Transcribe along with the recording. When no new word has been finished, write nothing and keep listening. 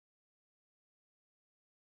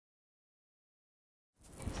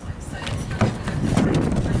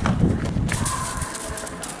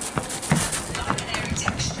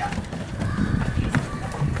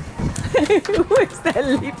Always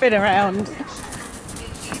there leaping around.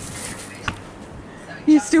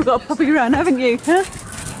 You've still got a puppy run, haven't you? Huh?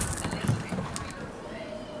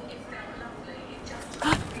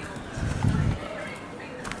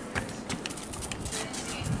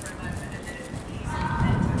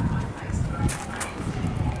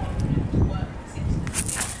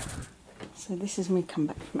 So this is me come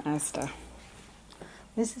back from Asda.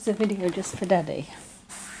 This is a video just for Daddy.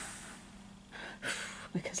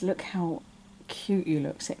 Because look how cute you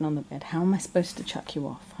look sitting on the bed. How am I supposed to chuck you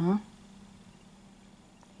off, huh?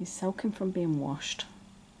 He's sulking from being washed.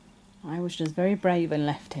 I was just very brave and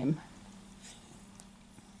left him.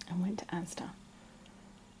 And went to Asda.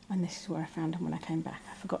 And this is where I found him when I came back.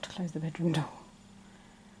 I forgot to close the bedroom door.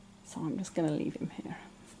 So I'm just going to leave him here.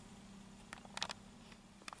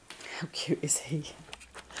 How cute is he?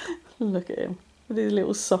 Look at him with his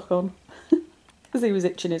little sock on. Because he was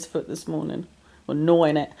itching his foot this morning. Or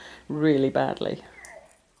gnawing it really badly.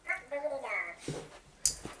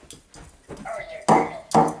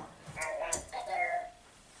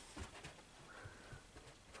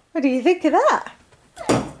 What do you think of that?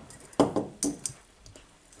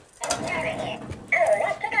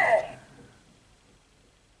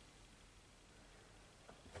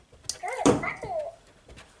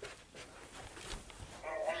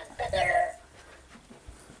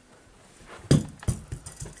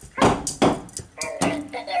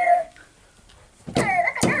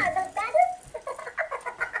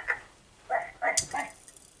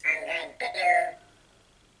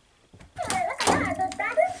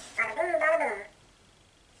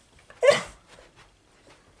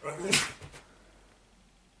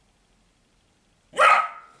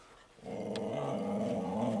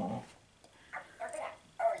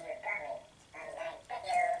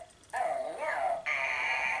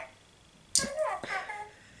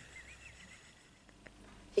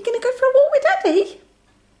 You gonna go for a walk with Daddy?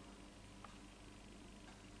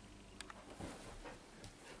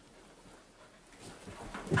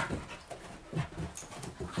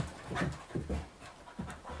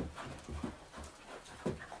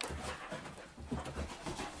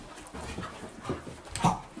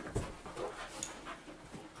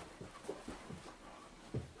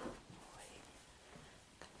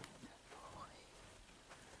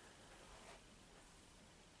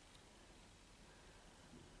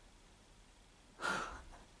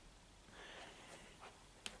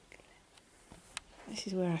 This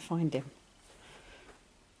is where I find him.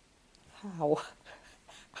 How?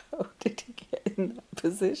 How did he get in that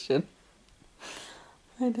position?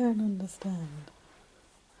 I don't understand.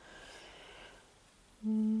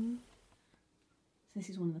 This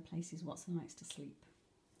is one of the places Watson likes to sleep.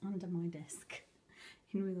 Under my desk.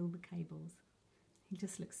 In with all the cables. He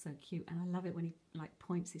just looks so cute, and I love it when he like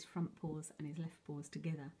points his front paws and his left paws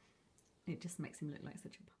together. It just makes him look like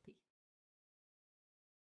such a puppy.